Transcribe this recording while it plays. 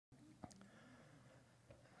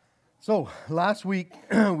So last week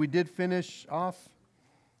we did finish off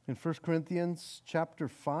in 1 Corinthians chapter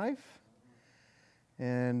 5,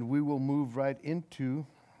 and we will move right into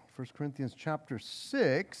 1 Corinthians chapter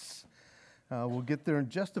 6. We'll get there in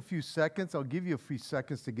just a few seconds. I'll give you a few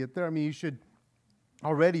seconds to get there. I mean, you should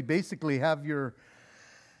already basically have your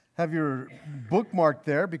bookmark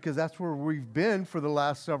there, because that's where we've been for the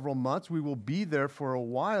last several months. We will be there for a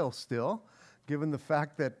while still, given the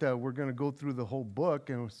fact that we're going to go through the whole book.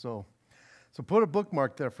 And so put a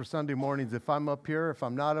bookmark there for Sunday mornings. If I'm up here, if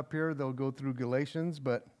I'm not up here, they'll go through Galatians.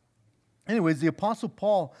 But anyways, the Apostle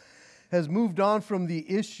Paul has moved on from the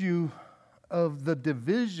issue of the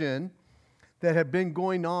division that had been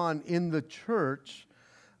going on in the church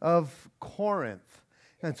of Corinth.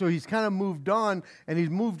 And so he's kind of moved on, and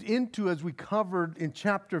he's moved into, as we covered in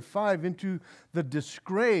chapter 5, into the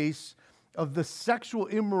disgrace of the sexual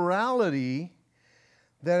immorality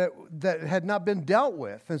that had not been dealt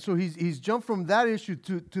with. And so he's jumped from that issue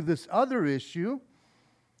to this other issue.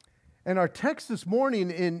 And our text this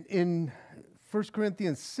morning in 1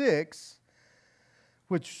 Corinthians 6,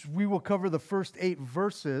 which we will cover the first 8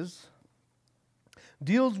 verses,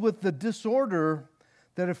 deals with the disorder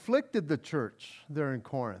that afflicted the church there in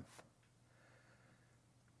Corinth.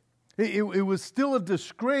 It was still a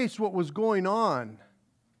disgrace what was going on.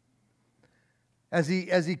 As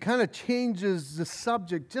he kind of changes the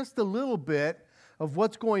subject just a little bit of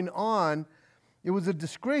what's going on, it was a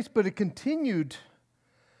disgrace, but it continued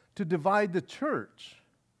to divide the church.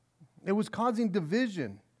 It was causing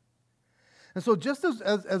division. And so just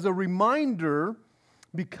as a reminder,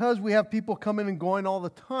 because we have people coming and going all the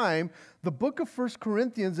time, the book of 1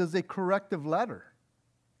 Corinthians is a corrective letter.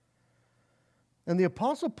 And the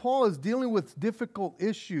Apostle Paul is dealing with difficult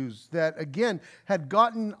issues that, again, had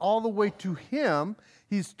gotten all the way to him.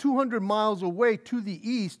 He's 200 miles away to the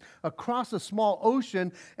east, across a small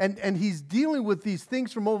ocean, and he's dealing with these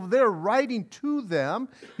things from over there, writing to them.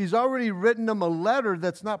 He's already written them a letter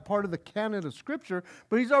that's not part of the canon of Scripture,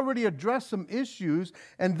 but he's already addressed some issues,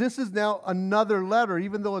 and this is now another letter.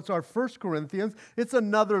 Even though it's our 1 Corinthians, it's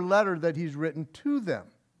another letter that he's written to them.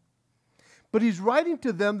 But he's writing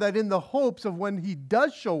to them that in the hopes of when he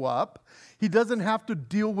does show up, he doesn't have to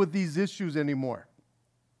deal with these issues anymore,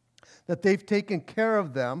 that they've taken care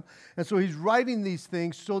of them. And so he's writing these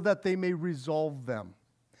things so that they may resolve them.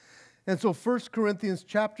 And so 1 Corinthians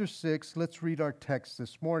chapter 6, let's read our text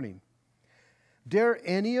this morning. Dare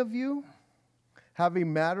any of you have a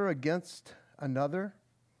matter against another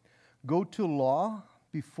go to law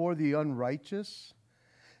before the unrighteous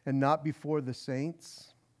and not before the saints?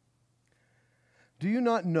 Do you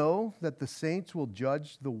not know that the saints will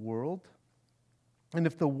judge the world? And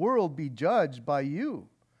if the world be judged by you,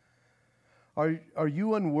 are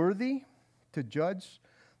you unworthy to judge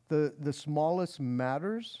the smallest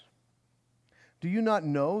matters? Do you not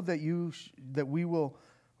know that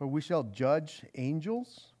we shall judge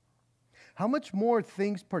angels? How much more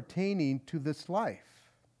things pertaining to this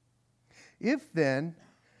life? If then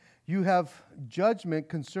you have judgment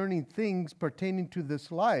concerning things pertaining to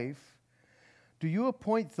this life, do you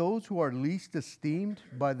appoint those who are least esteemed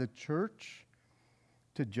by the church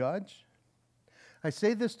to judge? I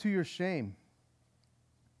say this to your shame.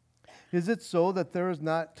 Is it so that there is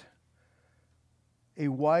not a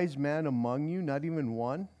wise man among you, not even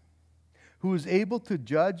one, who is able to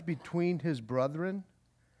judge between his brethren?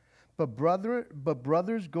 But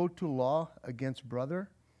brothers go to law against brother,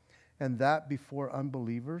 and that before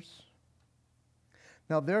unbelievers.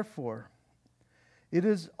 Now therefore, it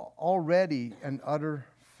is already an utter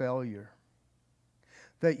failure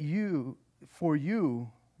that you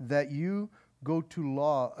go to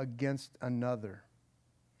law against another.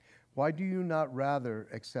 Why do you not rather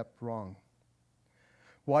accept wrong?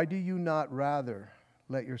 Why do you not rather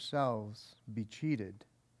let yourselves be cheated?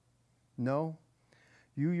 No,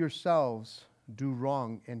 you yourselves do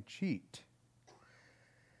wrong and cheat.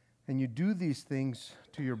 And you do these things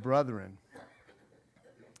to your brethren.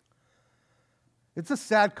 It's a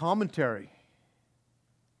sad commentary.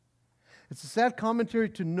 It's a sad commentary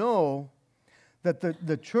to know that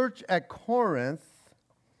the church at Corinth,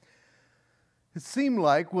 it seemed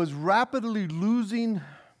like, was rapidly losing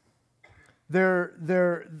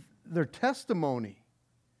their testimony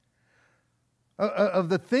of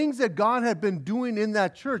the things that God had been doing in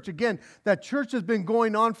that church. Again, that church has been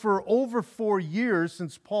going on for over 4 years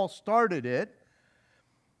since Paul started it.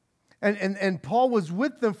 And Paul was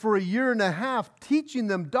with them for 1.5 years, teaching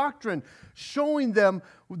them doctrine, showing them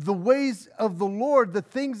the ways of the Lord, the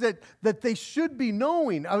things that they should be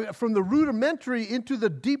knowing, from the rudimentary into the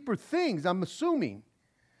deeper things, I'm assuming.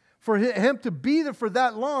 for him to be there for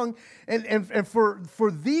that long, and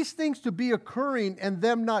for these things to be occurring and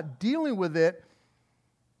them not dealing with it,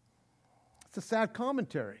 it's a sad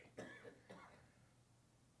commentary.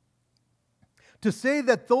 To say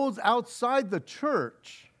that those outside the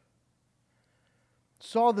church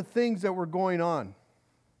saw the things that were going on.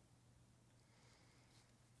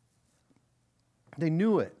 They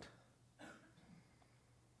knew it.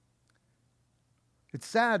 It's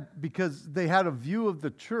sad because they had a view of the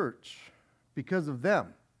church because of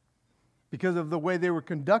them, because of the way they were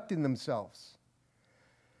conducting themselves.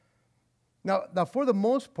 Now for the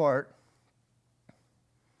most part,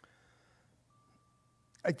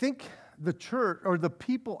 I think the church, or the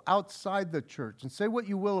people outside the church, and say what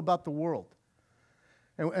you will about the world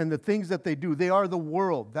and the things that they do. They are the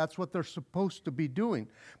world. That's what they're supposed to be doing.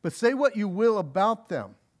 But say what you will about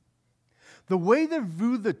them. The way they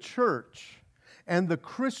view the church and the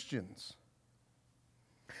Christians,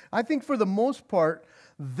 I think for the most part,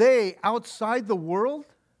 they, outside the world,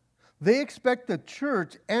 they expect the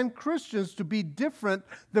church and Christians to be different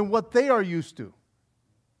than what they are used to.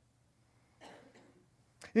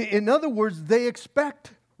 In other words, they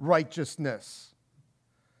expect righteousness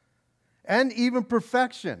and even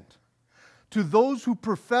perfection to those who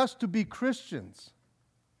profess to be Christians.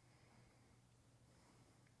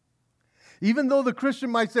 Even though the Christian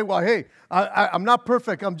might say, well, hey, I'm not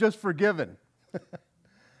perfect, I'm just forgiven.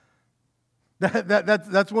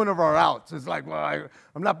 That's one of our outs. It's like, well,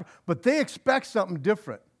 I'm not. But they expect something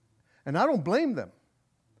different. And I don't blame them.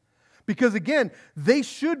 Because again, they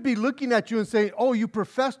should be looking at you and saying, oh, you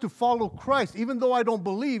profess to follow Christ, even though I don't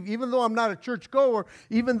believe, even though I'm not a churchgoer,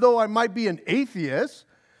 even though I might be an atheist.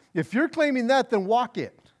 If you're claiming that, then walk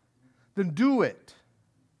it. Then do it.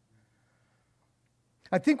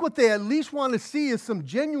 I think what they at least want to see is some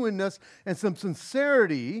genuineness and some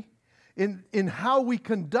sincerity in how we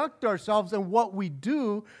conduct ourselves and what we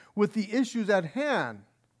do with the issues at hand.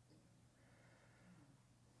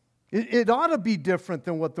 It ought to be different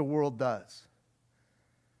than what the world does.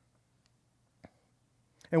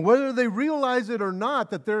 And whether they realize it or not,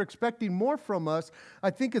 that they're expecting more from us,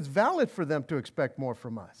 I think it's valid for them to expect more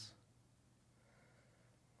from us.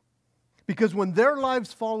 Because when their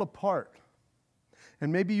lives fall apart,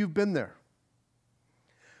 and maybe you've been there,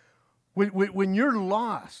 when you're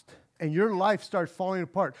lost and your life starts falling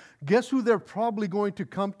apart, guess who they're probably going to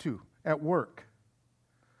come to at work?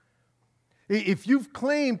 If you've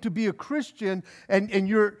claimed to be a Christian and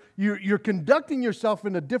you're conducting yourself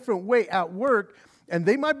in a different way at work, and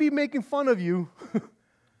they might be making fun of you,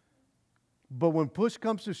 but when push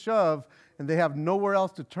comes to shove and they have nowhere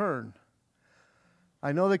else to turn,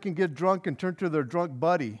 I know they can get drunk and turn to their drunk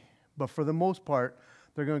buddy, but for the most part,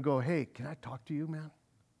 they're going to go, hey, can I talk to you, man?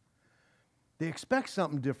 They expect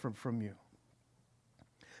something different from you.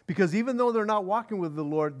 Because even though they're not walking with the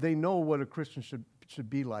Lord, they know what a Christian should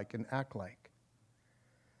be like and act like.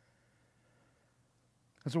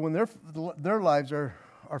 And so when their lives are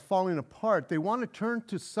falling apart, they want to turn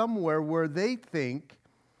to somewhere where they think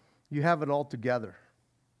you have it all together.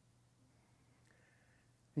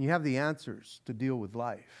 And you have the answers to deal with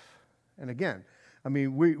life. And again, I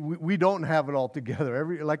mean, we don't have it all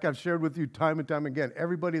together. Like I've shared with you time and time again,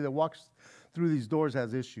 everybody that walks through these doors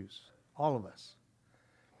has issues. All of us.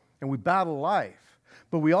 And we battle life.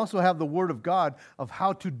 But we also have the Word of God of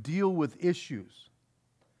how to deal with issues.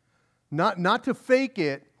 Not to fake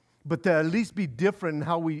it, but to at least be different in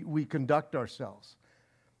how we conduct ourselves.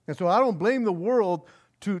 And so I don't blame the world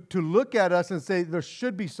to look at us and say there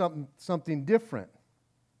should be something different.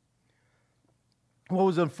 What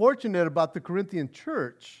was unfortunate about the Corinthian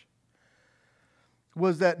church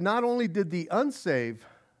was that not only did the unsaved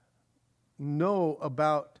know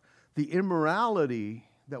about the immorality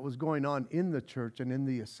that was going on in the church and in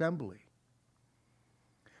the assembly,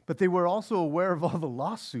 but they were also aware of all the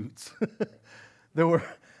lawsuits that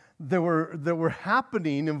were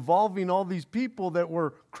happening involving all these people that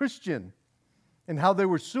were Christian and how they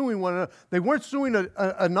were suing one another. They weren't suing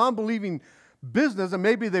a non-believing business, and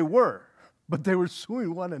maybe they were, but they were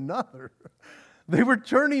suing one another. They were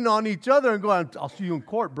turning on each other and going, I'll see you in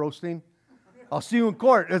court, Brostein. I'll see you in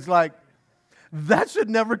court. It's like, that should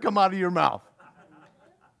never come out of your mouth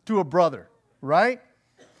to a brother, right?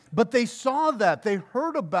 But they saw that. They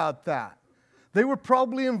heard about that. They were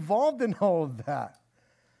probably involved in all of that.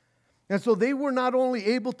 And so they were not only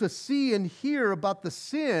able to see and hear about the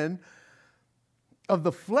sin of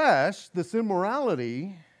the flesh, this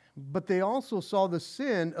immorality, but they also saw the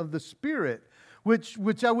sin of the spirit,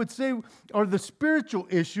 which I would say are the spiritual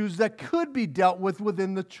issues that could be dealt with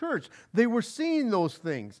within the church. They were seeing those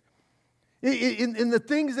things. In the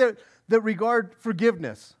things that regard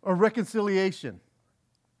forgiveness or reconciliation.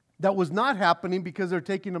 That was not happening because they're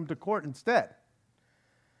taking them to court instead.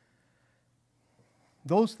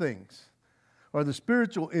 Those things are the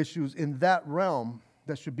spiritual issues in that realm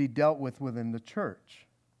that should be dealt with within the church.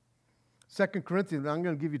 2 Corinthians, I'm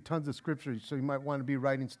going to give you tons of scripture, so you might want to be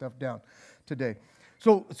writing stuff down today.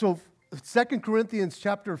 So 2 Corinthians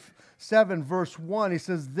chapter 7, verse 1, he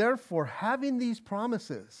says, "Therefore, having these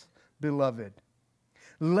promises, beloved,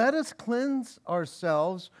 let us cleanse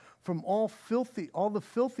ourselves from all the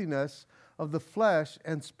filthiness of the flesh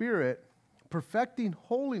and spirit, perfecting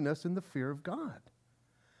holiness in the fear of God."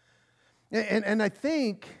 And I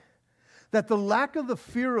think that the lack of the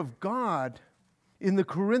fear of God in the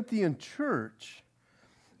Corinthian church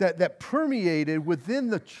that permeated within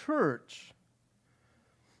the church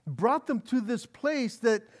brought them to this place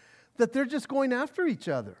that they're just going after each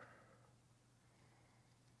other.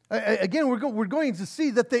 Again, we're going to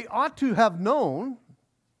see that they ought to have known,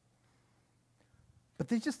 but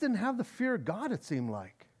they just didn't have the fear of God, it seemed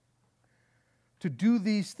like, to do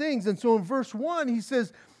these things. And so in verse 1, he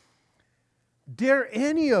says, "Dare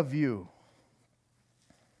any of you?"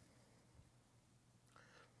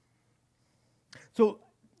 So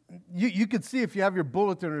you can see, if you have your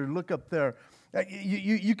bulletin or look up there,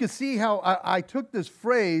 you can see how I took this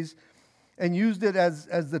phrase and used it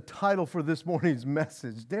as the title for this morning's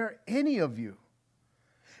message. Dare any of you?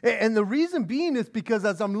 And the reason being is because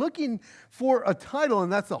as I'm looking for a title,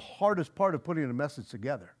 and that's the hardest part of putting a message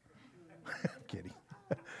together. I'm kidding.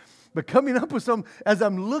 But coming up with some, as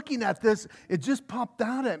I'm looking at this, it just popped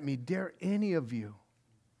out at me. Dare any of you?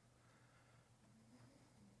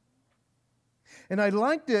 And I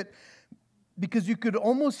liked it because you could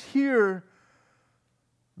almost hear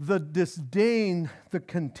the disdain, the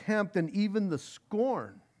contempt, and even the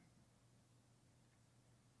scorn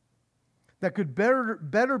that could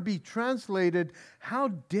better be translated, "How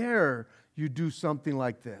dare you do something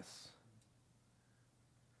like this?"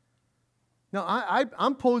 Now,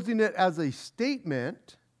 I'm posing it as a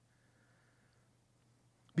statement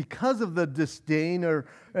because of the disdain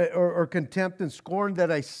or contempt and scorn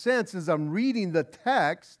that I sense as I'm reading the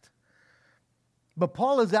text. But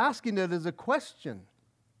Paul is asking it as a question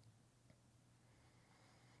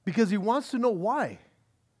because he wants to know why.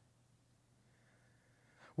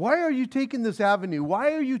 Why are you taking this avenue?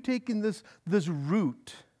 Why are you taking this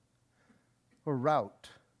route or route?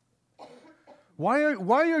 Why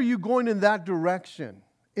are you going in that direction?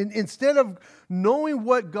 Instead of knowing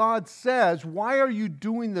what God says, why are you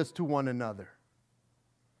doing this to one another?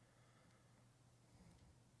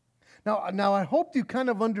 Now I hope you kind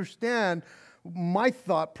of understand my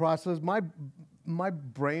thought process, my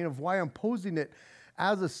brain of why I'm posing it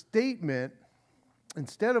as a statement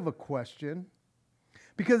instead of a question.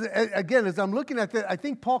 Because, again, as I'm looking at that, I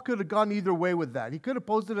think Paul could have gone either way with that. He could have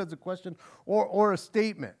posed it as a question or a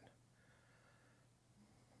statement.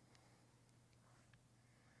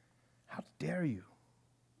 How dare you?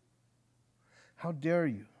 How dare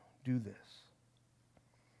you do this?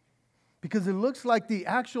 Because it looks like the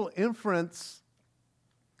actual inference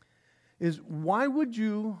is, why would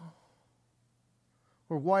you,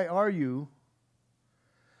 or why are you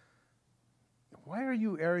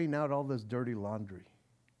airing out all this dirty laundry?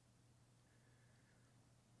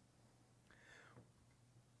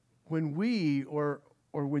 When we, or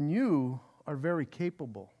when you are very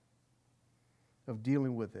capable of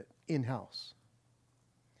dealing with it in-house.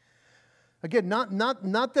 Again, not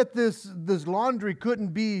that this laundry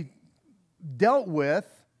couldn't be dealt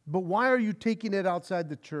with, but why are you taking it outside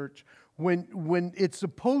the church when it's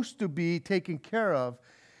supposed to be taken care of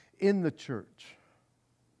in the church?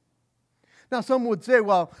 Now, some would say,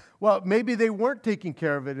 well, maybe they weren't taking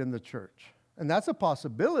care of it in the church. And that's a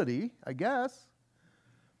possibility, I guess.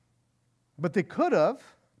 But they could have.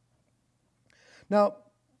 Now,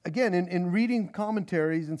 again, in reading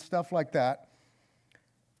commentaries and stuff like that,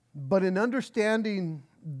 but in understanding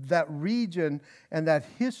that region and that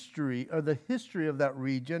history, or the history of that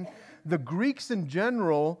region, the Greeks in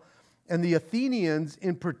general and the Athenians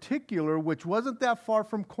in particular, which wasn't that far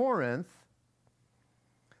from Corinth,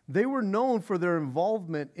 they were known for their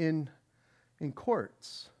involvement in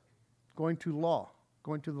courts, going to the law.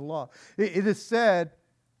 It is said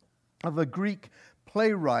of a Greek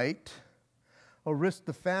playwright,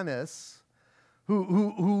 Aristophanes,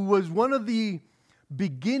 who was one of the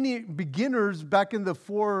beginners back in the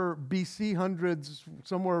 4 BC hundreds,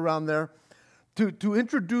 somewhere around there, to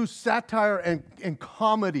introduce satire and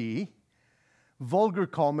comedy, vulgar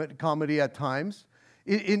comedy at times,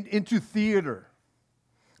 into theater.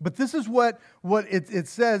 But this is what it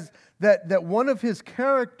says, that one of his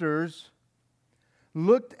characters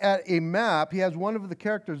looked at a map. He has one of the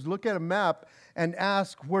characters look at a map and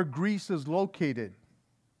ask where Greece is located.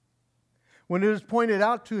 When it is pointed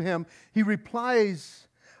out to him, he replies,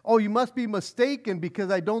 "Oh, you must be mistaken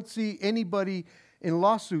because I don't see anybody in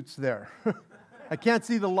lawsuits there." I can't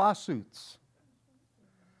see the lawsuits.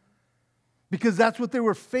 Because that's what they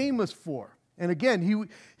were famous for. And again,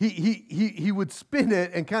 he would spin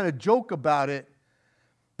it and kind of joke about it.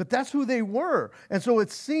 But that's who they were. And so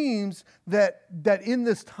it seems that in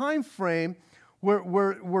this time frame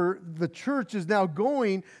where the church is now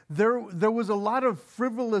going, there was a lot of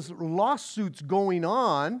frivolous lawsuits going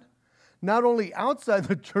on, not only outside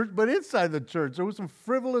the church, but inside the church. There was some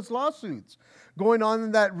frivolous lawsuits going on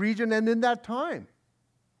in that region and in that time.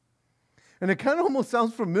 And it kind of almost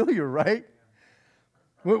sounds familiar, right?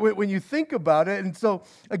 When you think about it. And so,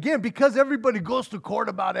 again, because everybody goes to court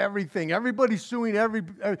about everything, everybody's suing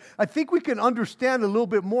I think we can understand a little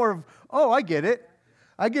bit more of, oh, I get it.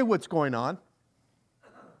 I get what's going on.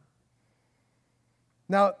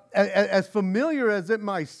 Now, as familiar as it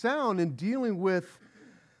might sound in dealing with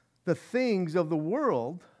the things of the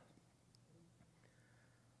world,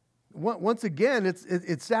 once again,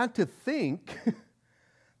 it's sad to think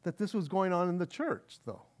that this was going on in the church,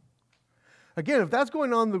 though. Again, if that's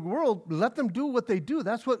going on in the world, let them do what they do.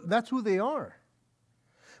 That's who they are.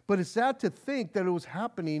 But it's sad to think that it was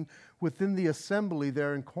happening within the assembly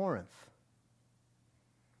there in Corinth.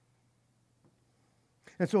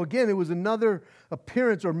 And so again, it was another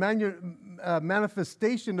appearance or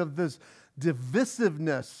manifestation of this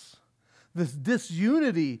divisiveness, this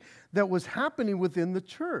disunity that was happening within the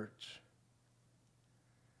church.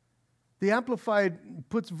 The Amplified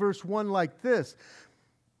puts verse 1 like this: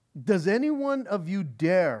 "Does any one of you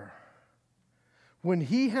dare, when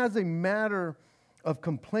he has a matter of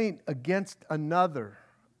complaint against another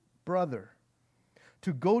brother,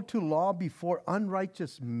 to go to law before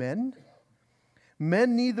unrighteous men?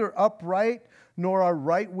 Men neither upright nor are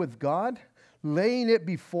right with God, laying it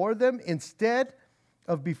before them instead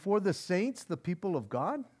of before the saints, the people of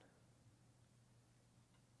God?"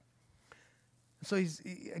 So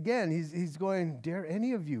he's going, dare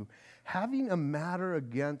any of you, having a matter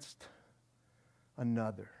against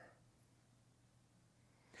another.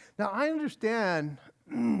 Now, I understand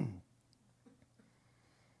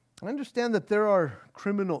that there are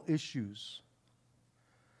criminal issues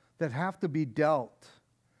that have to be dealt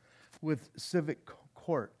with civic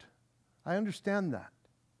court. I understand that.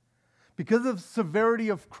 Because of severity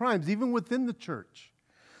of crimes, even within the church,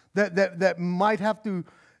 that might have to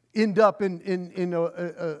end up in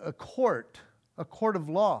a court of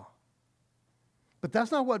law. But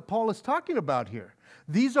that's not what Paul is talking about here.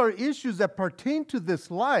 These are issues that pertain to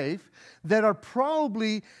this life that are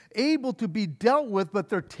probably able to be dealt with, but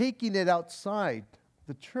they're taking it outside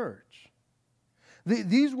the church.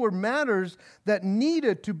 These were matters that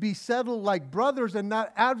needed to be settled like brothers and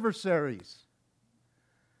not adversaries.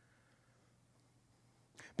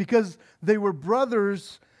 Because they were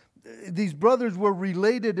brothers. These brothers were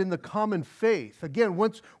related in the common faith. Again,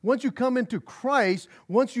 once you come into Christ,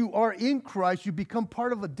 once you are in Christ, you become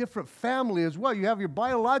part of a different family as well. You have your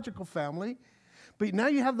biological family, but now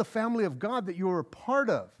you have the family of God that you are a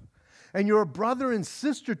part of. And you're a brother and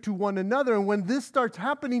sister to one another. And when this starts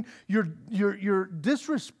happening, you're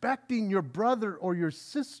disrespecting your brother or your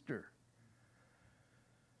sister.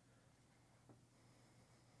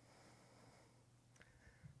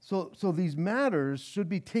 So these matters should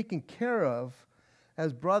be taken care of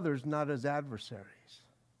as brothers, not as adversaries.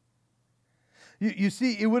 You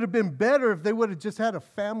see, it would have been better if they would have just had a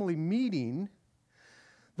family meeting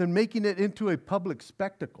than making it into a public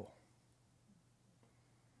spectacle.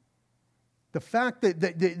 The fact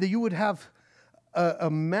that you would have a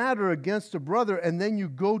matter against a brother and then you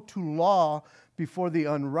go to law before the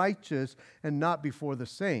unrighteous and not before the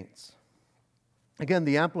saints. Again,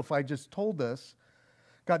 the Amplified just told us,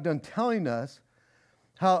 got done telling us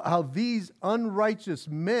how these unrighteous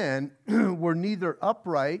men were neither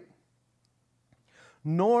upright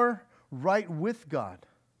nor right with God.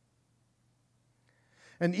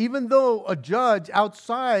 And even though a judge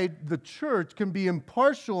outside the church can be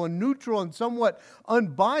impartial and neutral and somewhat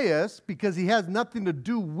unbiased because he has nothing to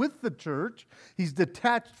do with the church, he's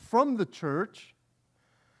detached from the church,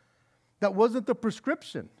 that wasn't the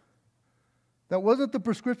prescription. That wasn't the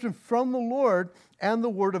prescription from the Lord and the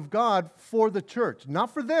Word of God for the church.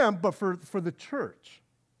 Not for them, but for the church.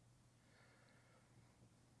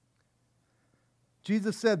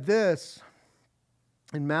 Jesus said this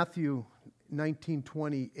in Matthew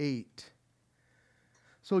 19:28.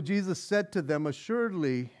 So Jesus said to them,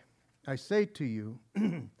 "Assuredly, I say to you,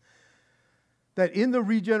 that in the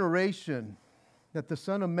regeneration that the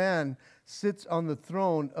Son of Man sits on the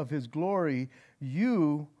throne of his glory,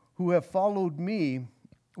 you who have followed me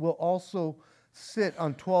will also sit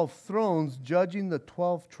on 12 thrones, judging the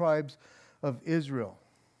 12 tribes of Israel.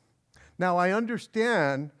 Now, I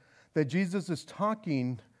understand that Jesus is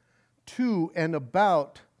talking to and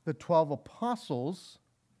about the 12 apostles,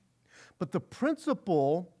 but the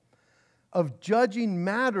principle of judging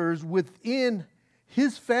matters within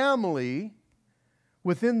his family,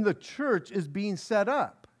 within the church, is being set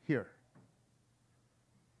up here.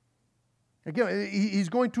 Again, he's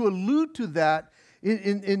going to allude to that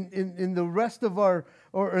in the rest of our,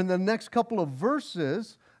 or in the next couple of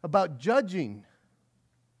verses about judging.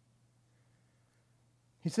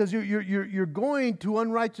 He says you're going to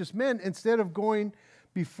unrighteous men instead of going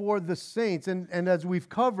before the saints. And as we've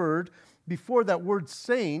covered before, that word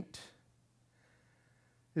saint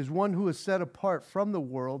is one who is set apart from the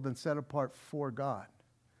world and set apart for God.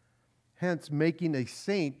 Hence, making a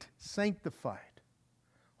saint sanctified,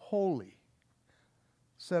 holy,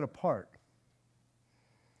 set apart.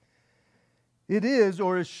 It is,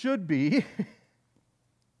 or it should be,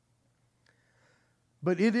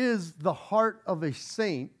 but it is the heart of a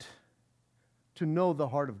saint to know the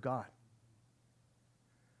heart of God.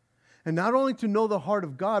 And not only to know the heart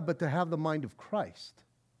of God, but to have the mind of Christ.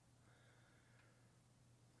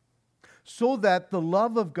 So that the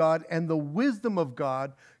love of God and the wisdom of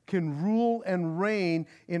God can rule and reign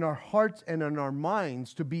in our hearts and in our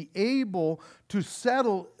minds, to be able to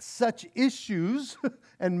settle such issues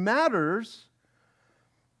and matters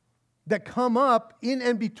that come up in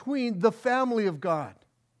and between the family of God.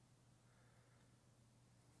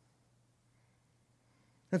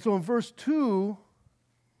 And so in verse 2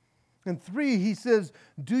 and 3, he says,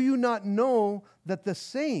 do you not know that the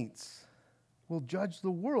saints will judge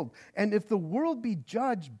the world? And if the world be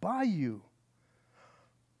judged by you,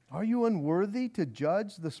 are you unworthy to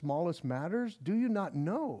judge the smallest matters? Do you not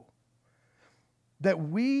know that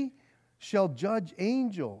we shall judge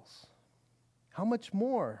angels? How much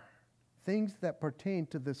more things that pertain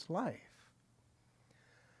to this life?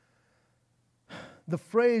 The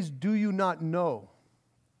phrase, do you not know?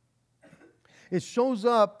 It shows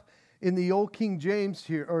up in the Old King James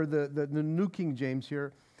here, or the New King James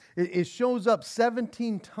here. It shows up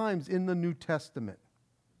 17 times in the New Testament.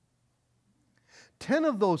 10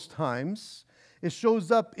 of those times, it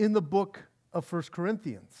shows up in the book of 1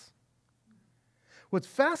 Corinthians. What's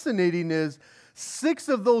fascinating is 6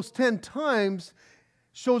 of those 10 times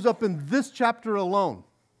shows up in this chapter alone.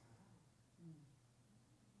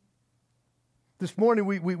 This morning,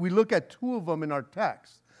 we look at 2 of them in our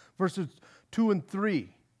text, verses 2 and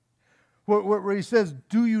 3, where he says,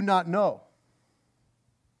 do you not know?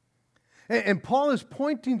 And Paul is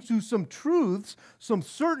pointing to some truths, some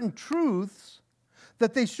certain truths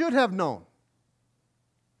that they should have known.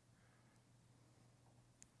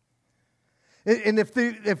 And if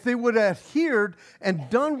they would have adhered and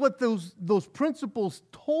done what those principles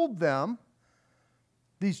told them,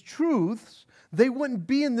 these truths, they wouldn't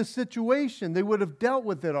be in this situation. They would have dealt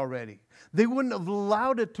with it already. They wouldn't have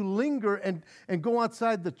allowed it to linger and go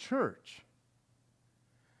outside the church.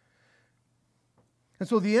 And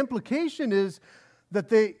so the implication is that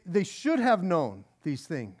they should have known these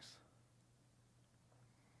things.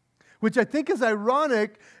 Which I think is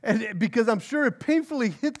ironic, and because I'm sure it painfully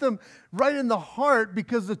hit them right in the heart,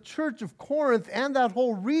 because the church of Corinth and that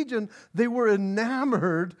whole region, they were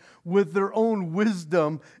enamored with their own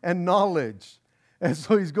wisdom and knowledge. And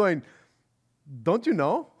so he's going, don't you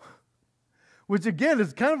know? Which again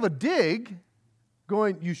is kind of a dig,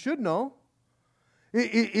 going, you should know.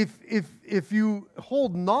 If you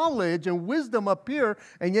hold knowledge and wisdom up here,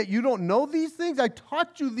 and yet you don't know these things, I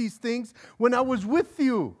taught you these things when I was with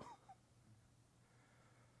you.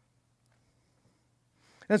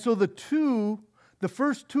 And so the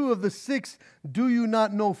first 2 of the 6 do you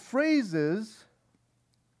not know phrases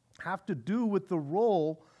have to do with the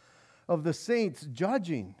role of the saints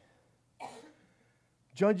judging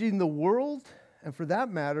the world, and for that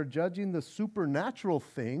matter, judging the supernatural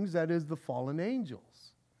things, that is, the fallen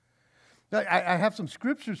angels. Now, I have some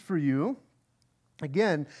scriptures for you.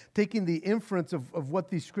 Again, taking the inference of what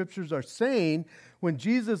these scriptures are saying, when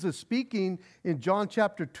Jesus is speaking in John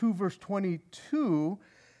chapter 2, verse 22,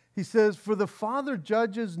 he says, for the Father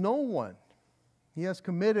judges no one. He has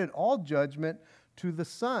committed all judgment to the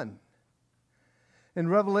Son. In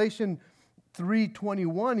Revelation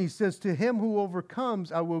 3:21, he says, to him who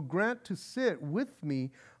overcomes, I will grant to sit with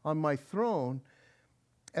me on my throne,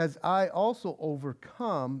 as I also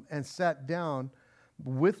overcome and sat down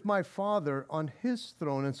with my Father on his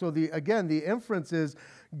throne. And so the inference is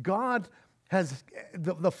God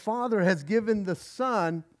the Father has given the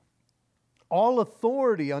Son all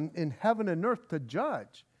authority in heaven and earth to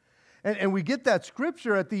judge. And we get that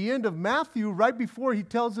scripture at the end of Matthew, right before he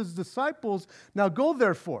tells his disciples, now go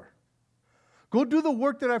therefore. Go do the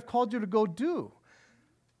work that I've called you to go do.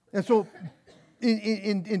 And so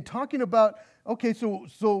in talking about, okay,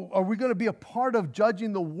 so are we going to be a part of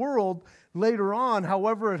judging the world later on,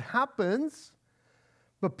 however it happens?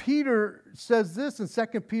 But Peter says this in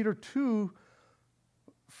 2 Peter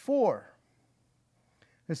 2:4.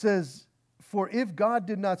 It says, for if God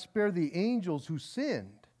did not spare the angels who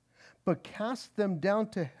sinned, but cast them down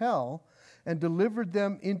to hell and delivered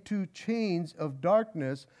them into chains of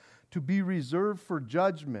darkness to be reserved for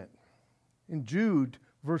judgment. In Jude,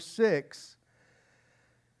 verse 6,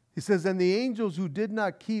 he says, and the angels who did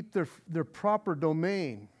not keep their proper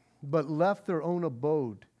domain, but left their own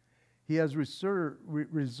abode, he has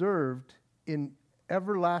reserved in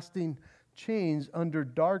everlasting chains under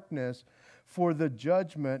darkness for the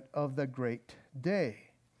judgment of the great day.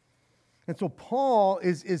 And so Paul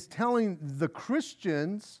is telling the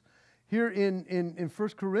Christians here in 1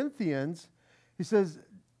 Corinthians, he says,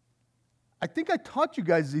 I think I taught you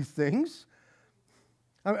guys these things.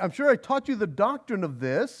 I'm sure I taught you the doctrine of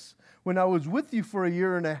this when I was with you for a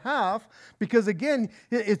year and a half, because again,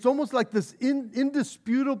 it's almost like this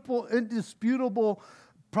indisputable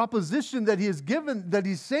proposition that he has given, that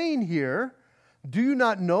he's saying here. Do you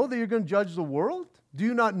not know that you're going to judge the world? Do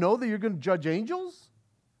you not know that you're going to judge angels?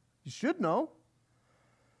 You should know.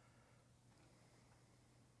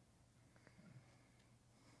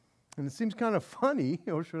 And it seems kind of funny,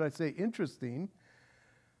 or should I say interesting,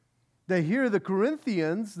 that here the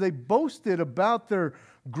Corinthians, they boasted about their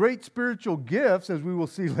great spiritual gifts, as we will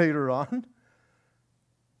see later on.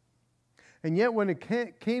 And yet when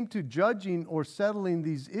it came to judging or settling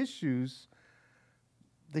these issues,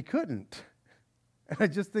 they couldn't. And I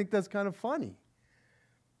just think that's kind of funny.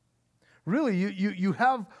 Really,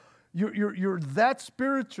 you're that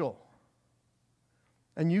spiritual,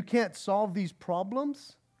 and you can't solve these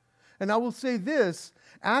problems? And I will say this,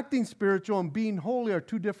 acting spiritual and being holy are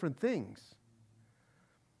two different things.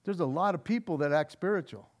 There's a lot of people that act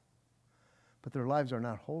spiritual, but their lives are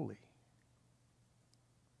not holy.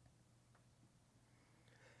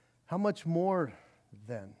 How much more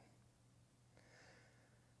then?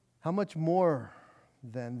 How much more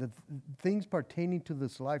then the things pertaining to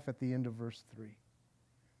this life at the end of verse 3?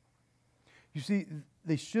 You see,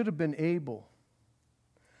 they should have been able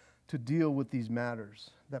to deal with these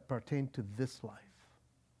matters that pertain to this life.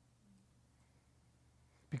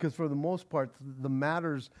 Because for the most part, the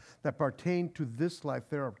matters that pertain to this life,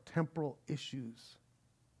 there are temporal issues.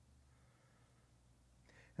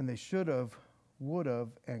 And they should have, would have,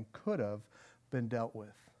 and could have been dealt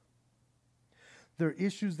with. There are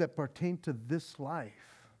issues that pertain to this life,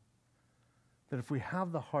 that if we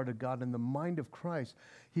have the heart of God and the mind of Christ,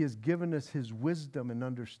 He has given us His wisdom and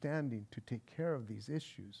understanding to take care of these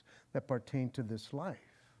issues that pertain to this life.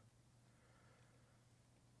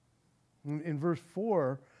 In verse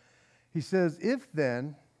 4, he says, if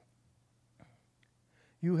then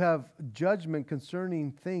you have judgment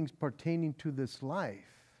concerning things pertaining to this life,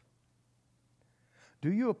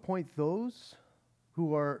 do you appoint those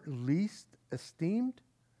who are least esteemed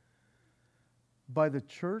by the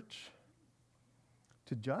church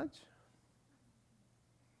to judge?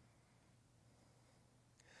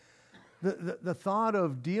 The thought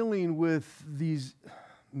of dealing with these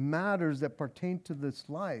matters that pertain to this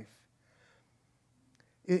life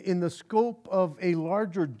in the scope of a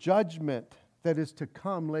larger judgment that is to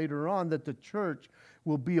come later on, that the church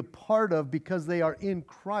will be a part of because they are in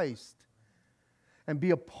Christ, and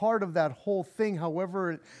be a part of that whole thing,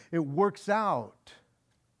 however it works out.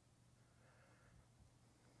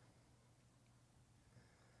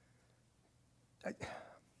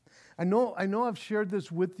 I know I've shared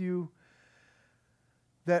this with you,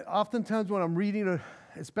 that oftentimes when I'm reading,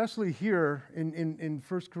 especially here in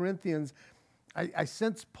 1 Corinthians, I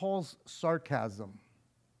sense Paul's sarcasm.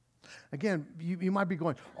 Again, you might be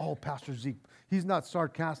going, oh, Pastor Zeke, he's not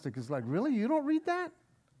sarcastic. It's like, really? You don't read that?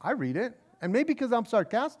 I read it. And maybe because I'm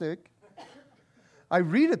sarcastic, I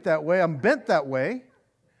read it that way. I'm bent that way.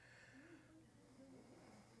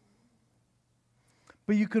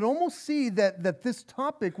 But you can almost see that this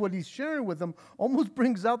topic, what he's sharing with them, almost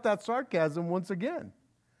brings out that sarcasm once again.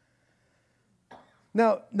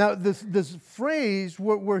 Now this phrase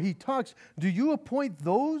where he talks, do you appoint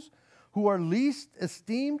those who are least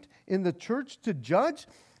esteemed in the church to judge?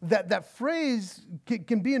 That phrase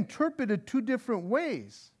can be interpreted two different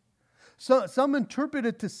ways. So, some interpret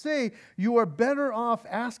it to say you are better off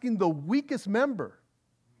asking the weakest member,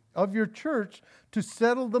 of your church to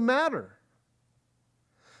settle the matter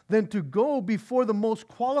than to go before the most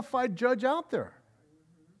qualified judge out there.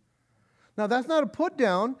 Now, that's not a put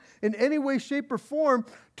down in any way, shape, or form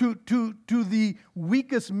to the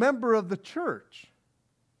weakest member of the church.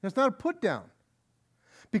 That's not a put down.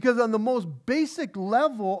 Because on the most basic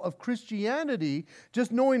level of Christianity,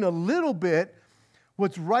 just knowing a little bit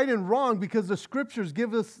what's right and wrong, because the Scriptures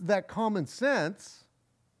give us that common sense,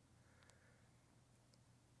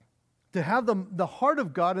 to have the heart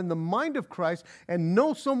of God and the mind of Christ and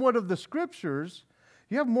know somewhat of the Scriptures,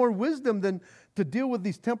 you have more wisdom than to deal with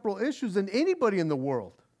these temporal issues than anybody in the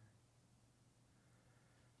world.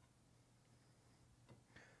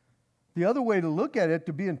 The other way to look at it,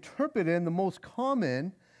 to be interpreted, and the most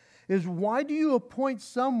common, is why do you appoint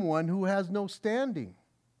someone who has no standing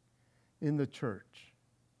in the church?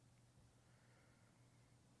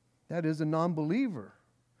 That is a non-believer.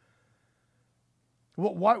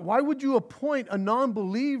 Why would you appoint a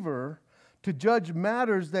non-believer to judge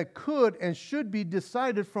matters that could and should be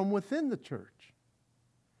decided from within the church?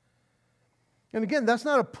 And again, that's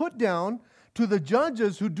not a put down to the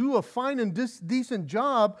judges who do a fine and decent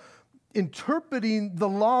job interpreting the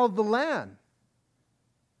law of the land.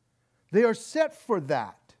 They are set for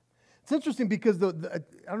that. It's interesting because I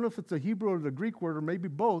don't know if it's a Hebrew or the Greek word or maybe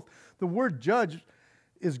both. The word judge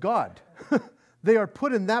is God. They are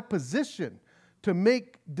put in that position to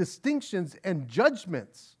make distinctions and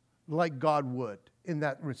judgments like God would in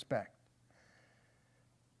that respect.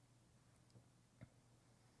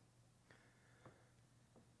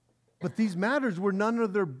 But these matters were none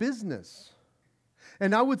of their business.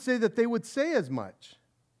 And I would say that they would say as much.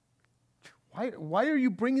 Why are you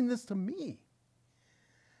bringing this to me?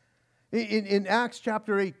 In Acts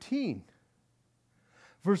chapter 18,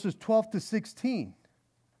 verses 12 to 16,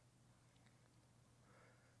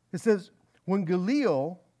 it says, when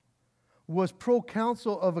Gamaliel was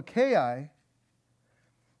proconsul of Achaia,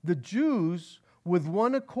 the Jews with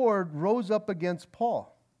one accord rose up against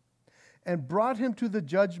Paul and brought him to the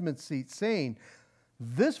judgment seat, saying,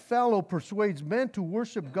 this fellow persuades men to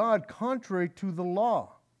worship God contrary to the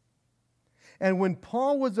law. And when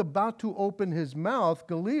Paul was about to open his mouth,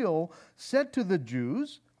 Gamaliel said to the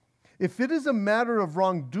Jews, if it is a matter of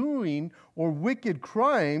wrongdoing or wicked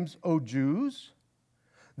crimes, O Jews,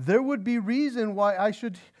 there would be reason why I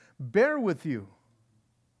should bear with you.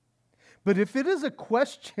 But if it is a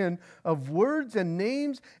question of words and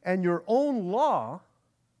names and your own law,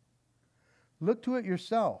 look to it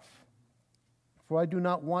yourself. For I do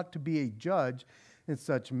not want to be a judge in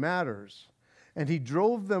such matters. And he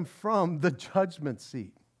drove them from the judgment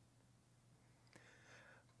seat.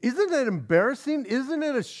 Isn't it embarrassing? Isn't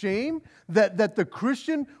it a shame that the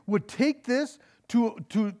Christian would take this to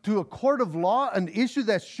a court of law, an issue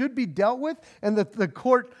that should be dealt with, and that the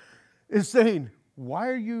court is saying,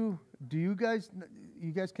 you guys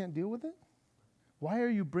can't deal with it? Why are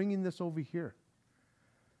you bringing this over here?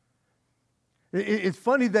 It's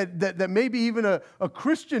funny that maybe even a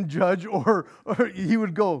Christian judge or he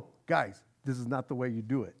would go, guys, this is not the way you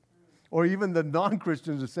do it. Or even the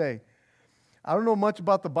non-Christians would say, I don't know much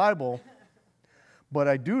about the Bible, but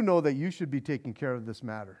I do know that you should be taking care of this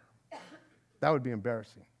matter. That would be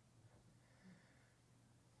embarrassing.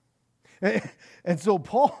 And so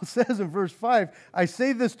Paul says in verse 5, I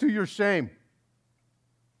say this to your shame.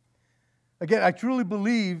 Again, I truly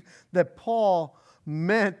believe that Paul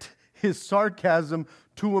meant his sarcasm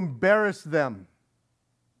to embarrass them.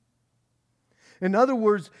 In other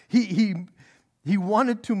words, he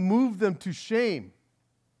wanted to move them to shame,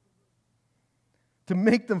 to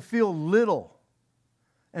make them feel little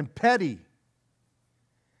and petty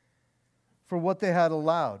for what they had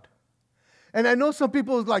allowed. And I know some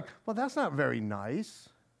people is like, well, that's not very nice.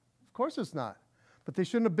 Of course it's not. But they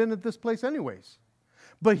shouldn't have been at this place anyways.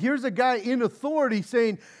 But here's a guy in authority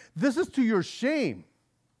saying, this is to your shame.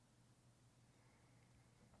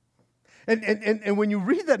 And when you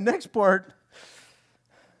read that next part,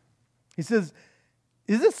 he says,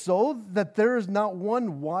 is it so that there is not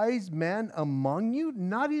one wise man among you?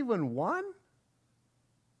 Not even one?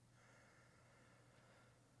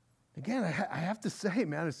 Again, I have to say,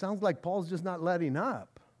 man, it sounds like Paul's just not letting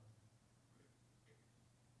up.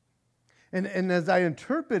 And as I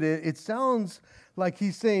interpret it, it sounds like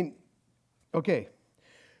he's saying, okay,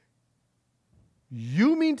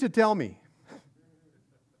 you mean to tell me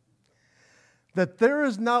that there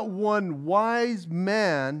is not one wise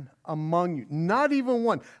man among you? Not even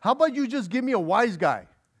one. How about you just give me a wise guy?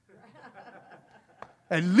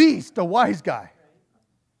 At least a wise guy.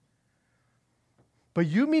 But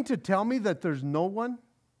you mean to tell me that there's no one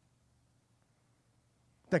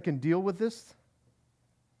that can deal with this?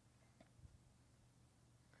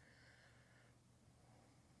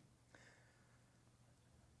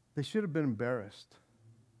 They should have been embarrassed.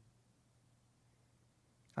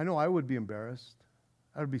 I know I would be embarrassed.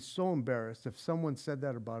 I would be so embarrassed if someone said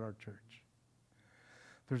that about our church.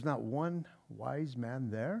 There's not one wise man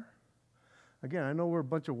there. Again, I know we're a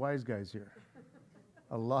bunch of wise guys here.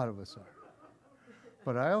 A lot of us are.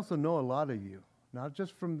 But I also know a lot of you, not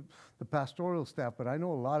just from the pastoral staff, but I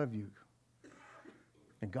know a lot of you.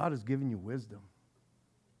 And God has given you wisdom.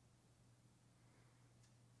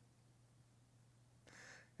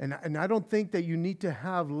 And I don't think that you need to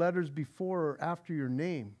have letters before or after your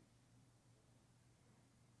name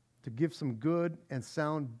to give some good and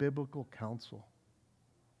sound biblical counsel.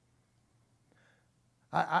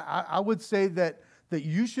 I would say that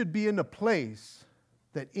you should be in a place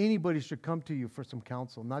that anybody should come to you for some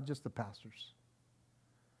counsel, not just the pastors.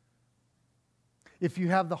 If you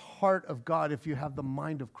have the heart of God, if you have the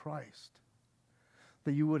mind of Christ,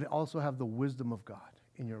 that you would also have the wisdom of God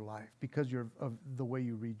in your life because of the way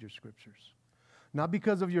you read your scriptures. Not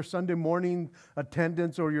because of your Sunday morning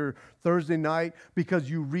attendance or your Thursday night, because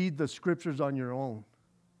you read the scriptures on your own.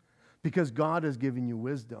 Because God has given you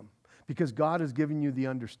wisdom. Because God has given you the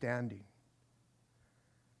understanding.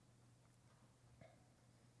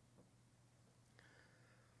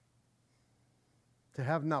 To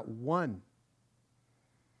have not one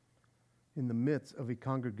in the midst of a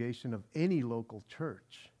congregation of any local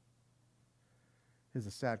church is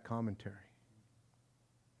a sad commentary.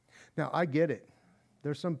 Now, I get it.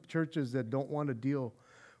 There's some churches that don't want to deal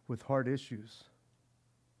with hard issues.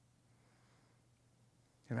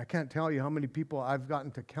 And I can't tell you how many people I've gotten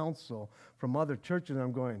to counsel from other churches, and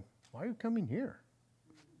I'm going, why are you coming here?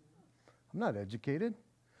 I'm not educated.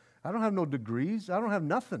 I don't have no degrees. I don't have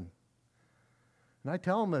nothing. And I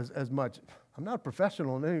tell them as much. I'm not a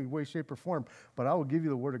professional in any way, shape, or form, but I will give you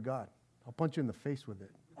the Word of God. I'll punch you in the face with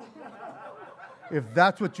it. If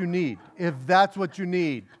that's what you need. If that's what you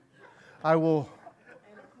need, I will.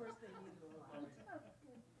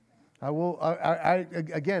 I will.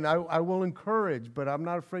 I will encourage, but I'm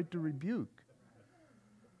not afraid to rebuke.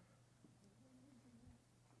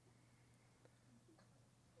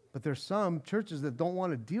 But there's some churches that don't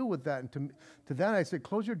want to deal with that, and to that I say,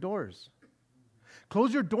 close your doors.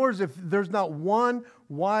 Close your doors if there's not one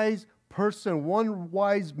wise person, one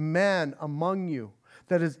wise man among you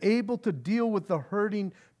that is able to deal with the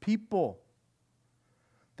hurting people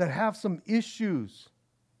that have some issues,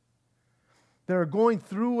 that are going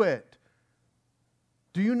through it.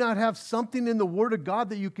 Do you not have something in the Word of God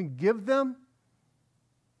that you can give them?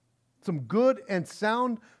 Some good and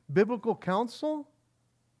sound biblical counsel?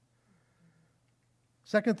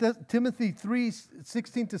 2 Timothy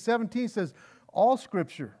 3:16-17 says, all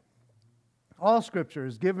Scripture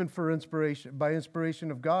is given by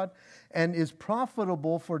inspiration of God and is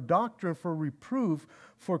profitable for doctrine, for reproof,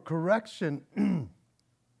 for correction,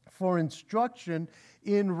 for instruction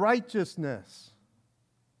in righteousness,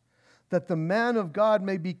 that the man of God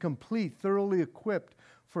may be complete, thoroughly equipped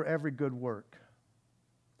for every good work.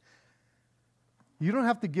 You don't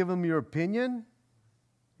have to give them your opinion.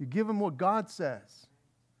 You give them what God says.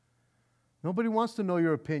 Nobody wants to know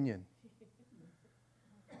your opinion.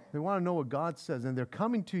 They want to know what God says, and they're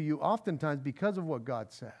coming to you oftentimes because of what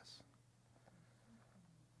God says.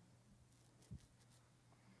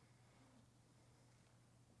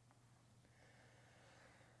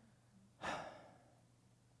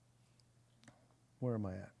 Where am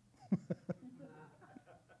I at?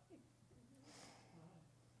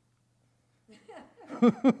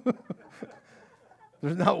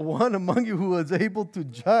 There's not one among you who is able to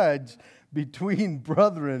judge between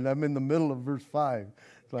brethren. I'm in the middle of verse 5.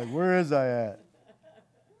 It's like, where is I at?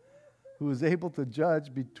 Who is able to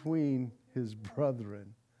judge between his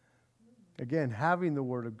brethren. Again, having the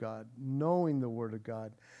Word of God, knowing the Word of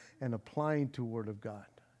God, and applying to the Word of God,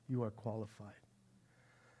 you are qualified.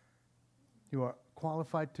 You are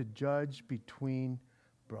qualified to judge between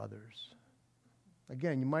brothers.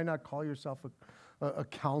 Again, you might not call yourself a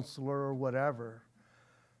counselor or whatever,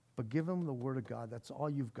 but give them the Word of God. That's all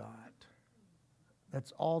you've got.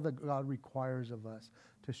 That's all that God requires of us,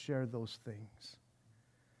 to share those things.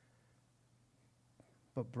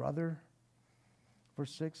 But brother,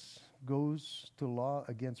 verse 6, goes to law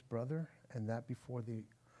against brother, and that before the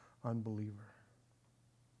unbeliever.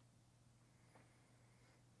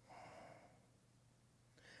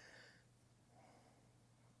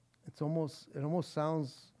 It almost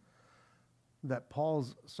sounds that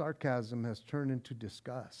Paul's sarcasm has turned into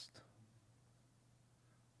disgust,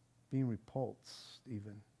 being repulsed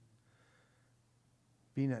even,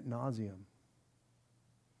 being at nauseam.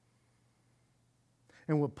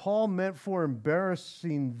 And what Paul meant for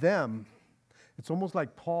embarrassing them, It's almost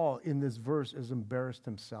like Paul in this verse is embarrassed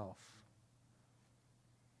himself.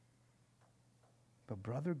 But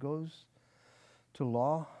brother goes to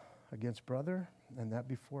law against brother, and that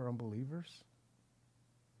before unbelievers.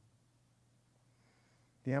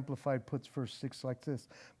 The Amplified puts verse 6 like this: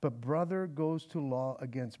 but brother goes to law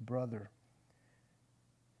against brother,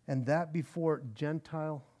 and that before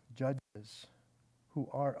Gentile judges who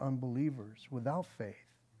are unbelievers without faith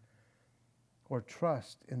or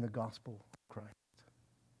trust in the gospel of Christ.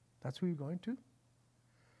 That's who you're going to?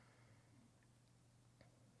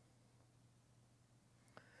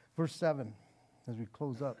 Verse 7, as we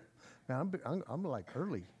close up. Now, I'm like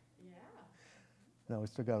early. Yeah. No, we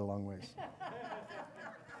still got a long ways.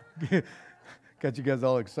 Got you guys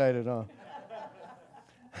all excited, huh?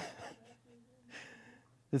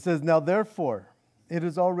 It says, now therefore, it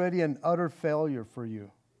is already an utter failure for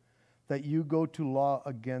you that you go to law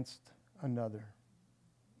against another.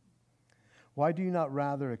 Why do you not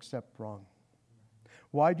rather accept wrong?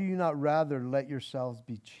 Why do you not rather let yourselves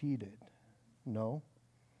be cheated? No.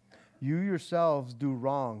 You yourselves do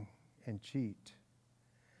wrong and cheat.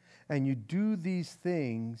 And you do these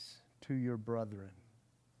things to your brethren.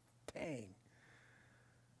 Dang.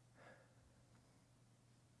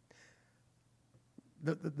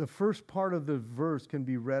 The first part of the verse can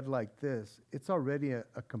be read like this. It's already a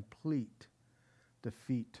complete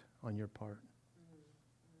defeat on your part.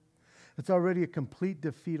 It's already a complete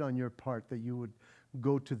defeat on your part that you would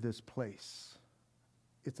go to this place.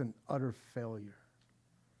 It's an utter failure.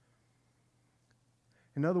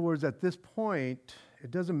 In other words, at this point,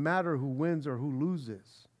 it doesn't matter who wins or who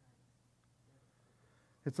loses.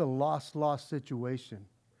 It's a lost situation.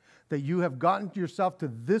 That you have gotten yourself to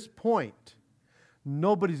this point,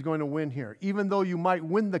 nobody's going to win here. Even though you might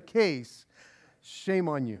win the case, shame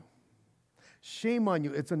on you. Shame on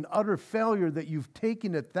you. It's an utter failure that you've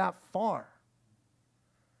taken it that far.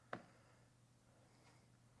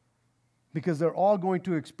 Because they're all going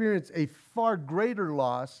to experience a far greater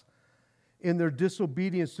loss in their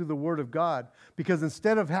disobedience to the Word of God. Because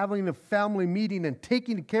instead of having a family meeting and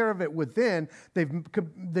taking care of it within,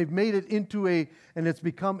 they've made it into and it's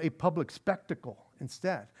become a public spectacle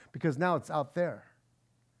instead. Because now it's out there,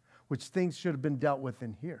 which things should have been dealt with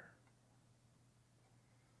in here.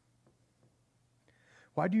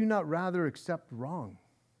 Why do you not rather accept wrong?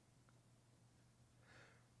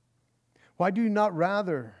 Why do you not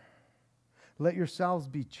rather let yourselves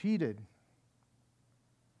be cheated?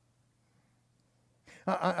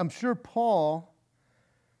 I'm sure Paul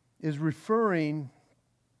is referring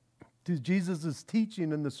to Jesus'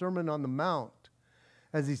 teaching in the Sermon on the Mount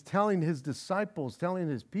as he's telling his disciples, telling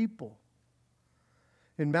his people.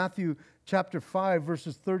 In Matthew chapter 5,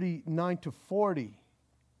 verses 39 to 40.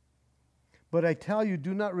 But I tell you,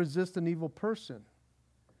 do not resist an evil person.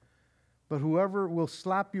 But whoever will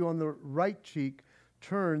slap you on the right cheek,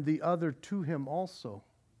 turn the other to him also.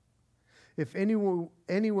 If anyone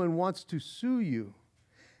wants to sue you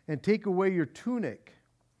and take away your tunic,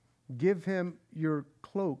 give him your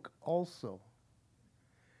cloak also.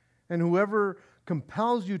 And whoever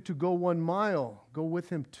compels you to go 1 mile, go with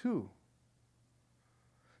him 2.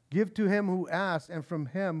 Give to him who asks, and from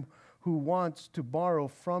him who wants to borrow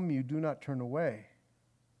from you, do not turn away.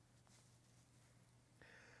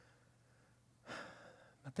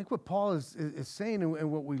 I think what Paul is saying,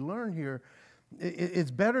 and what we learn here, it's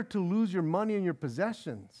better to lose your money and your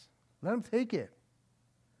possessions. Let him take it.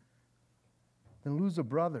 Than lose a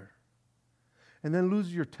brother. And then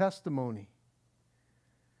lose your testimony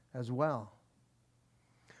as well.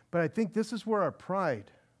 But I think this is where our pride,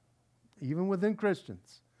 even within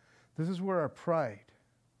Christians, this is where our pride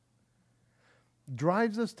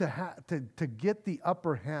drives us to get the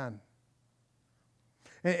upper hand.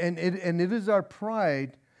 And it is our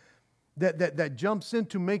pride that jumps in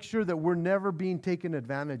to make sure that we're never being taken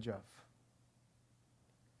advantage of.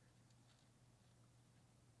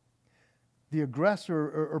 The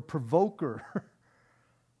aggressor or provoker,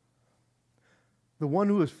 the one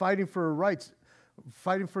who is fighting for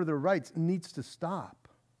their rights, needs to stop.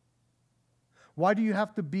 Why do you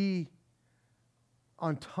have to be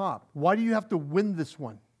on top? Why do you have to win this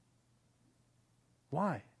one?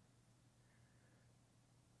 Why?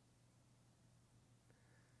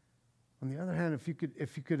 On the other hand, if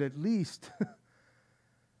you could at least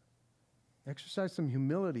exercise some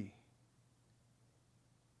humility.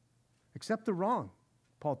 Accept the wrong,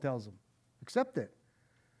 Paul tells them. Accept it.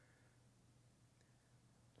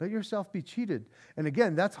 Let yourself be cheated. And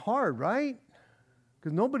again, that's hard, right?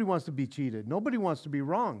 Because nobody wants to be cheated. Nobody wants to be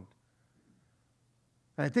wronged.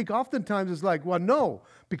 And I think oftentimes it's like, well, no,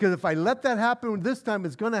 because if I let that happen this time,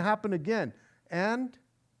 it's going to happen again. And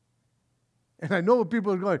And I know what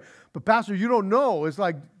people are going, but Pastor, you don't know. It's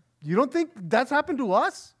like, you don't think that's happened to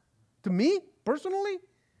us? To me, personally?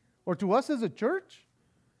 Or to us as a church?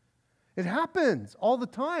 It happens all the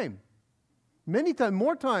time. Many times,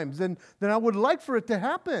 more times than I would like for it to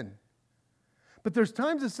happen. But there's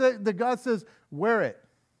times that God says, wear it.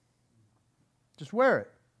 Just wear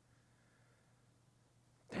it.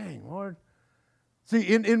 Dang, Lord. See,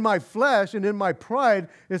 in my flesh and in my pride,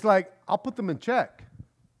 it's like, I'll put them in check.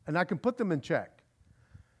 And I can put them in check.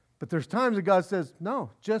 But there's times that God says, no,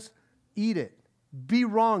 just eat it. Be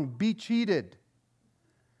wrong. Be cheated.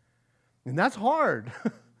 And that's hard.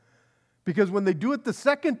 Because when they do it the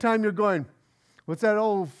second time, you're going, what's that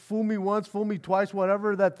old fool me once, fool me twice,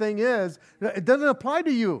 whatever that thing is. It doesn't apply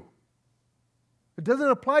to you. It doesn't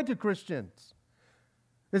apply to Christians.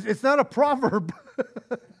 It's not a proverb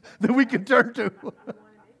that we can turn to.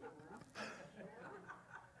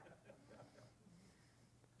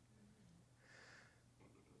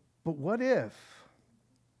 But what if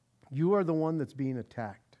you are the one that's being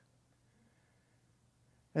attacked?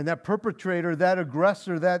 And that perpetrator, that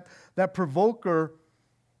aggressor, that provoker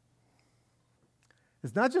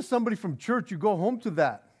is not just somebody from church. You go home to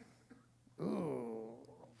that.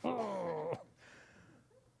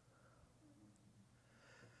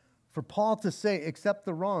 For Paul to say, accept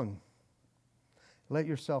the wrong. Let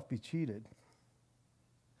yourself be cheated.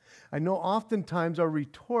 I know oftentimes our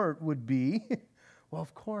retort would be, well,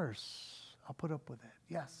 of course, I'll put up with it.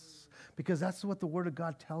 Yes, because that's what the Word of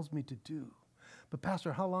God tells me to do. But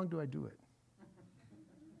Pastor, how long do I do it?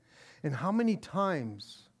 And how many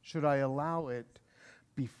times should I allow it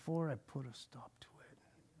before I put a stop to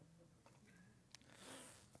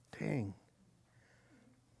it? Dang.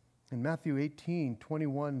 In Matthew 18,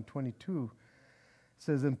 21 and 22, it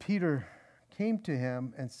says, and Peter came to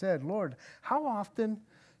him and said, Lord, how often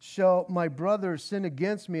shall my brother sin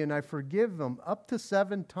against me and I forgive them? Up to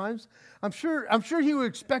 7 times? I'm sure he was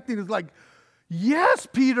expecting, it's like, yes,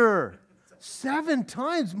 Peter, 7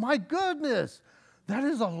 times. My goodness, that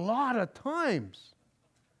is a lot of times.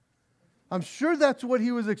 I'm sure that's what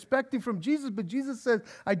he was expecting from Jesus, but Jesus says,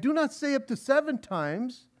 I do not say up to 7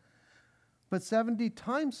 times, but 70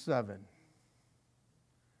 times 7.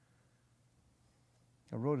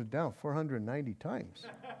 I wrote it down, 490 times.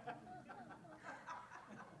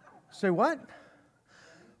 Say what?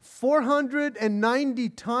 490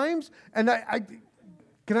 times? And I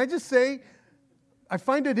can I just say, I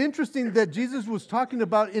find it interesting that Jesus was talking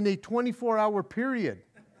about in a 24-hour period.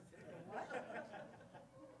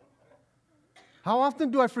 How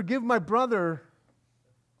often do I forgive my brother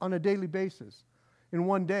on a daily basis? In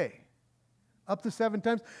one day? Up to 7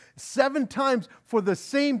 times? 7 times for the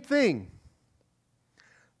same thing.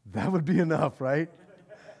 That would be enough, right?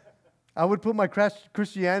 I would put my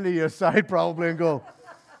Christianity aside probably and go,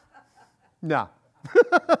 nah,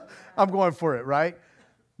 I'm going for it, right?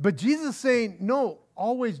 But Jesus is saying, no,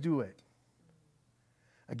 always do it.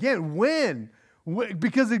 Again, when?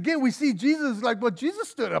 Because again, we see Jesus like, well, Jesus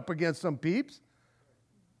stood up against some peeps.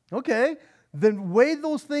 Okay, then weigh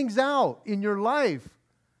those things out in your life.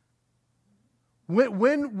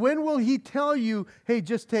 When will he tell you, hey,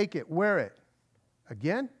 just take it, wear it?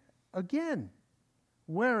 Again? Again.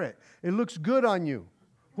 Wear it. It looks good on you.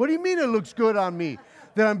 What do you mean it looks good on me?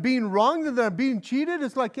 That I'm being wronged, that I'm being cheated?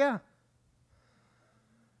 It's like, yeah.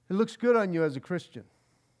 It looks good on you as a Christian.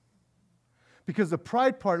 Because the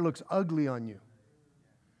pride part looks ugly on you.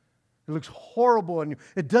 It looks horrible on you.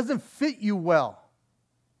 It doesn't fit you well.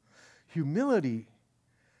 Humility,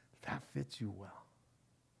 that fits you well.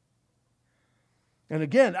 And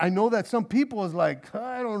again, I know that some people is like,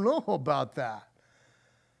 I don't know about that.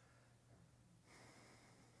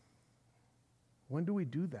 When do we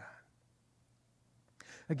do that?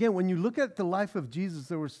 Again, when you look at the life of Jesus,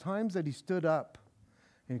 there was times that he stood up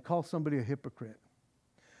and he called somebody a hypocrite.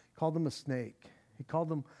 He called them a snake. He called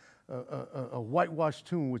them a whitewashed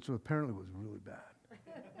tomb, which apparently was really bad.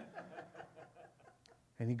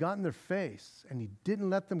 And he got in their face and he didn't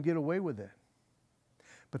let them get away with it.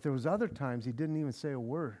 But there was other times he didn't even say a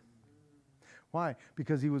word. Why?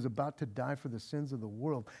 Because he was about to die for the sins of the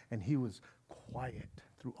world and he was quiet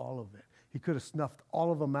through all of it. He could have snuffed all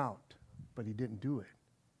of them out, but he didn't do it.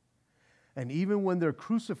 And even when they're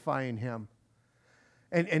crucifying him,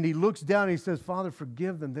 and he looks down and he says, Father,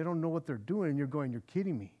 forgive them. They don't know what they're doing. And you're going, you're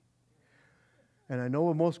kidding me. And I know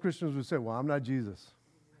what most Christians would say, well, I'm not Jesus.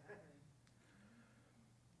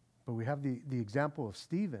 But we have the example of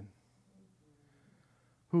Stephen,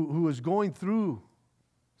 who is going through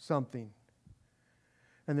something.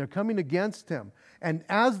 And they're coming against him. And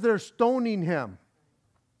as they're stoning him,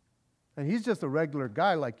 and he's just a regular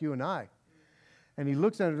guy like you and I. And he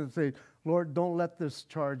looks at it and says, Lord, don't let this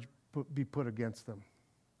charge be put against them.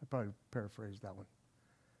 I probably paraphrased that one.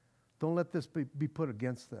 Don't let this be put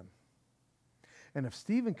against them. And if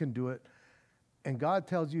Stephen can do it, and God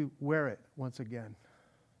tells you, wear it once again.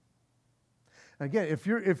 Again, if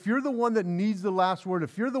you're the one that needs the last word,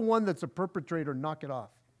 if you're the one that's a perpetrator, knock it off.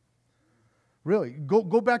 Really,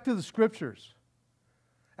 go back to the scriptures.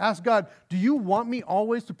 Ask God, do you want me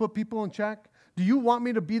always to put people in check? Do you want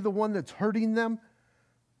me to be the one that's hurting them?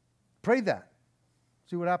 Pray that.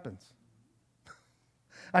 See what happens.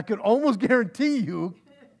 I could almost guarantee you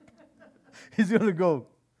he's going to go,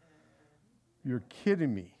 you're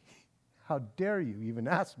kidding me. How dare you even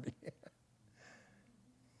ask me?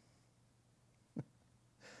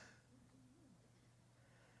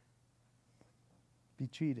 Be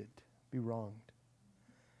cheated. Be wronged.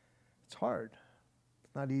 It's hard.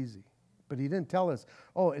 It's not easy. But he didn't tell us,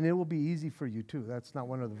 oh, and it will be easy for you too. That's not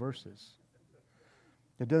one of the verses.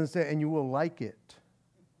 It doesn't say, and you will like it.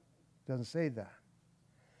 It doesn't say that.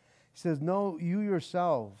 He says, no, you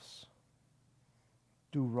yourselves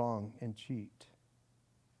do wrong and cheat.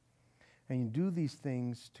 And you do these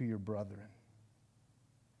things to your brethren.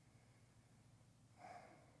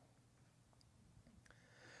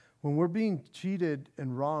 When we're being cheated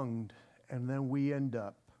and wronged, and then we end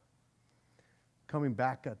up coming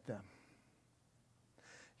back at them,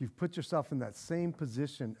 you've put yourself in that same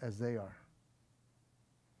position as they are.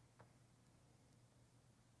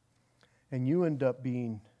 And you end up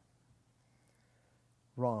being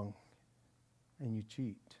wrong and you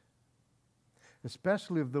cheat.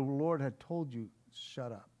 Especially if the Lord had told you,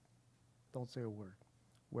 shut up. Don't say a word.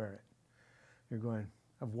 Wear it. You're going,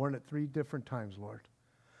 I've worn it 3 different times, Lord.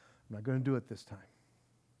 I'm not going to do it this time.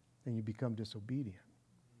 And you become disobedient.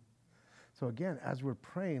 So again, as we're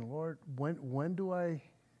praying, Lord, when do I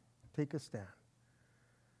take a stand?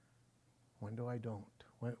 When do I don't?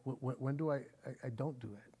 When do I don't do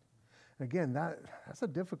it? Again, that's a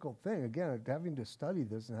difficult thing. Again, having to study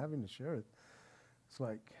this and having to share it, it's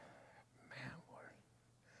like, man, Lord,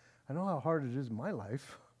 I know how hard it is in my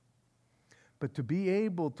life, but to be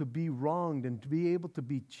able to be wronged and to be able to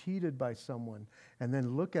be cheated by someone and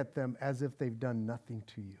then look at them as if they've done nothing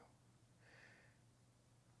to you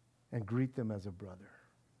and greet them as a brother.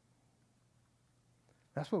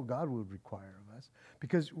 That's what God would require of us.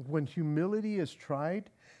 Because when humility is tried,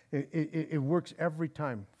 it works every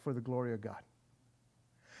time for the glory of God.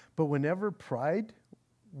 But whenever pride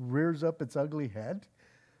rears up its ugly head,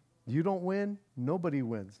 you don't win, nobody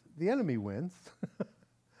wins. The enemy wins.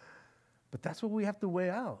 But that's what we have to weigh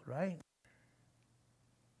out, right?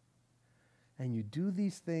 And you do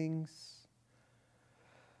these things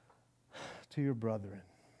to your brethren.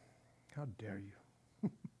 How dare you?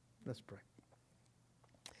 Let's pray.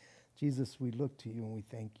 Jesus, we look to you and we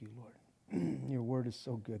thank you, Lord. Your word is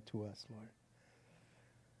so good to us, Lord.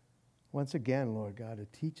 Once again, Lord God,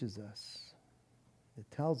 it teaches us. It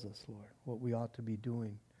tells us, Lord, what we ought to be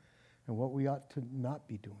doing and what we ought to not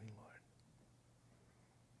be doing, Lord.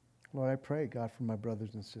 Lord, I pray, God, for my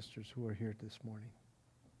brothers and sisters who are here this morning.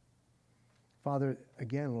 Father,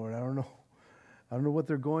 again, Lord, I don't know what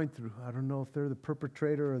they're going through. I don't know if they're the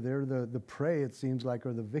perpetrator or they're the prey, it seems like,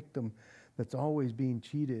 or the victim that's always being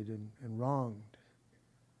cheated and wronged.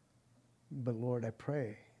 But Lord, I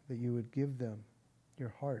pray that you would give them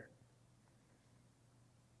your heart,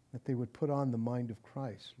 that they would put on the mind of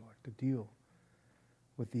Christ, Lord, to deal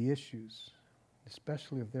with the issues,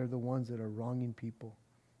 especially if they're the ones that are wronging people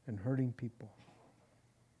and hurting people.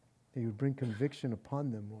 That you would bring conviction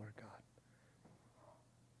upon them, Lord God.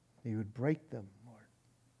 That you would break them, Lord.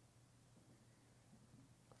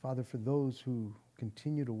 Father, for those who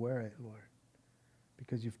continue to wear it, Lord,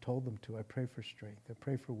 because you've told them to, I pray for strength. I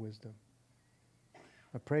pray for wisdom.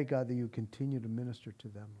 I pray, God, that you continue to minister to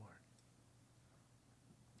them, Lord.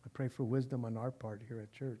 I pray for wisdom on our part here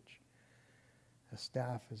at church, as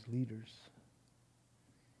staff, as leaders.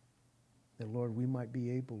 That, Lord, we might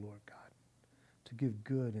be able, Lord God, to give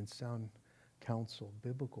good and sound counsel,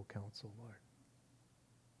 biblical counsel, Lord,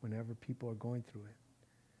 whenever people are going through it.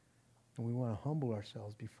 And we want to humble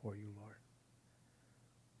ourselves before you, Lord.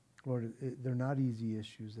 Lord, they're not easy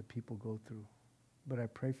issues that people go through, but I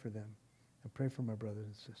pray for them. I pray for my brothers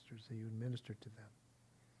and sisters that you would minister to them,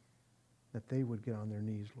 that they would get on their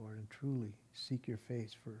knees, Lord, and truly seek your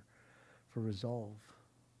face for resolve.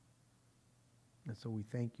 And so we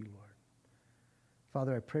thank you, Lord.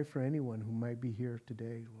 Father, I pray for anyone who might be here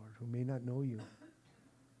today, Lord, who may not know you,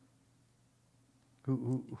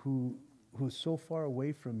 who is so far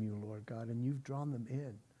away from you, Lord God, and you've drawn them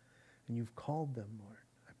in, and you've called them, Lord.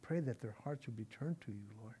 I pray that their hearts would be turned to you,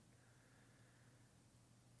 Lord.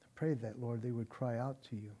 I pray that, Lord, they would cry out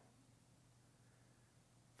to you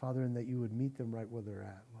Father, and that you would meet them right where they're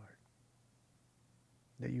at, Lord.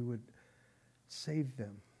 That you would save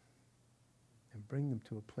them and bring them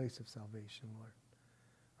to a place of salvation, Lord.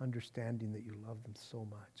 Understanding that you love them so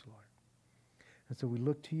much, Lord. And so we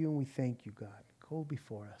look to you and we thank you, God. Go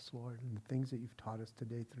before us, Lord, and the things that you've taught us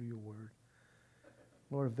today through your word.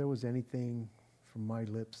 Lord, if there was anything from my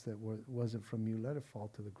lips that wasn't from you, let it fall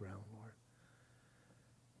to the ground, Lord.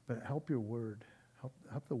 But help your word,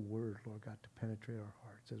 help the word, Lord God, to penetrate our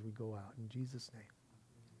hearts as we go out. In Jesus'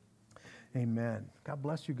 name, amen. God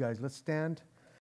bless you guys. Let's stand.